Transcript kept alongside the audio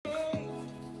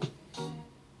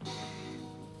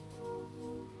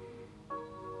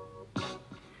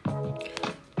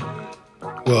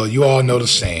Well, you all know the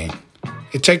saying,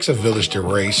 it takes a village to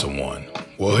raise someone.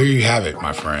 Well, here you have it,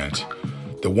 my friends.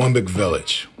 The One Big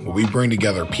Village, where we bring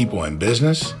together people in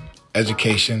business,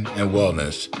 education, and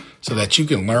wellness so that you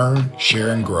can learn, share,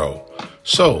 and grow.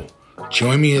 So,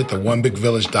 join me at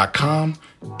theonebigvillage.com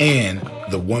and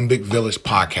the One Big Village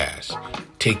podcast.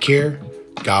 Take care.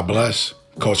 God bless.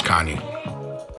 Coach Kanye.